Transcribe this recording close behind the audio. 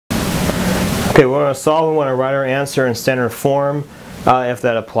Okay, we want to solve and want to write our answer in standard form if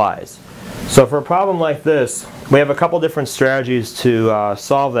that applies. So for a problem like this, we have a couple different strategies to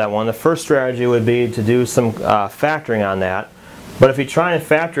solve that one. The first strategy would be to do some factoring on that. But if you try and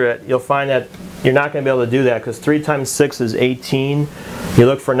factor it, you'll find that you're not going to be able to do that because 3 times 6 is 18. You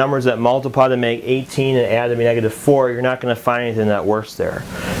look for numbers that multiply to make 18 and add to be negative 4. You're not going to find anything that works there.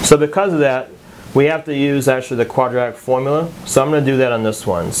 So because of that, we have to use actually the quadratic formula. So I'm going to do that on this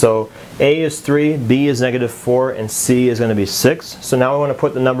one. So A is 3, B is negative 4, and C is going to be 6. So now we want to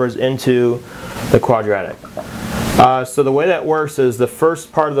put the numbers into the quadratic. So the way that works is the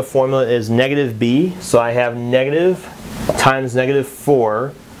first part of the formula is negative B. So I have negative times negative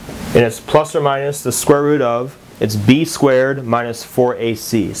 4, and it's plus or minus the square root of, it's B squared minus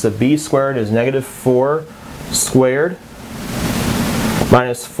 4AC. So B squared is negative 4 squared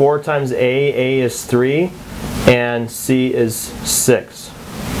minus 4 times A is 3, and C is 6.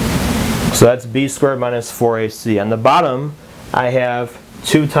 So that's B squared minus 4AC. On the bottom, I have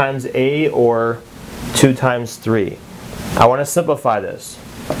 2 times A, or 2 times 3. I want to simplify this.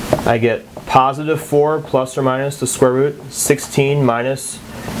 I get positive 4 plus or minus the square root, 16 minus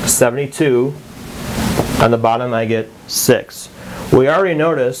 72. On the bottom, I get 6. We already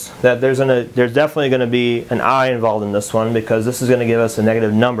noticed that there's definitely going to be an I involved in this one because this is going to give us a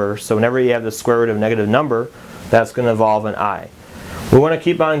negative number. So whenever you have the square root of a negative number, that's going to involve an I. We want to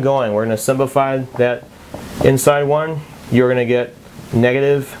keep on going. We're going to simplify that inside one. You're going to get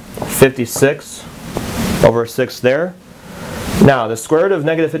negative 56 over 6 there. Now, the square root of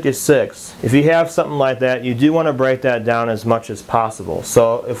negative 56, if you have something like that, you do want to break that down as much as possible.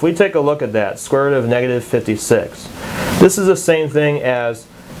 So if we take a look at that, square root of negative 56, this is the same thing as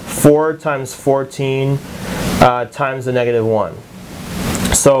 4 times 14 times the negative 1.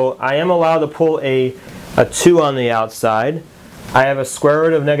 So I am allowed to pull a 2 on the outside. I have a square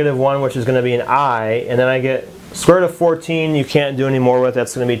root of negative 1, which is going to be an I, and then I get square root of 14 you can't do any more with.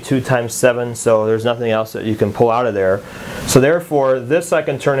 That's going to be 2 times 7, so there's nothing else that you can pull out of there. So therefore, this I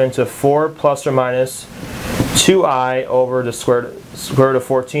can turn into 4 plus or minus 2i over the square root of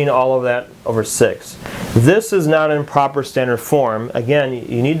 14, all of that over 6. This is not in proper standard form. Again,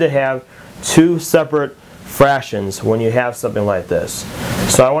 you need to have 2 separate fractions when you have something like this.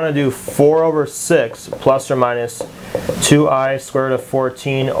 So I want to do 4 over 6 plus or minus 2i square root of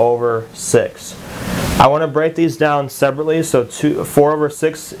 14 over 6. I want to break these down separately, so 4 over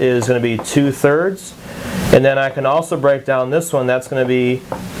 6 is going to be 2/3. And then I can also break down this one, that's going to be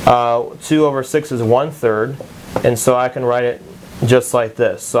 2 over 6 is 1/3. And so I can write it just like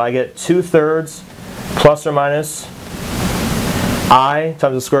this. So I get 2/3 plus or minus I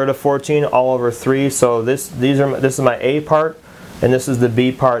times the square root of 14 all over 3. So this is my A part, and this is the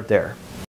B part there.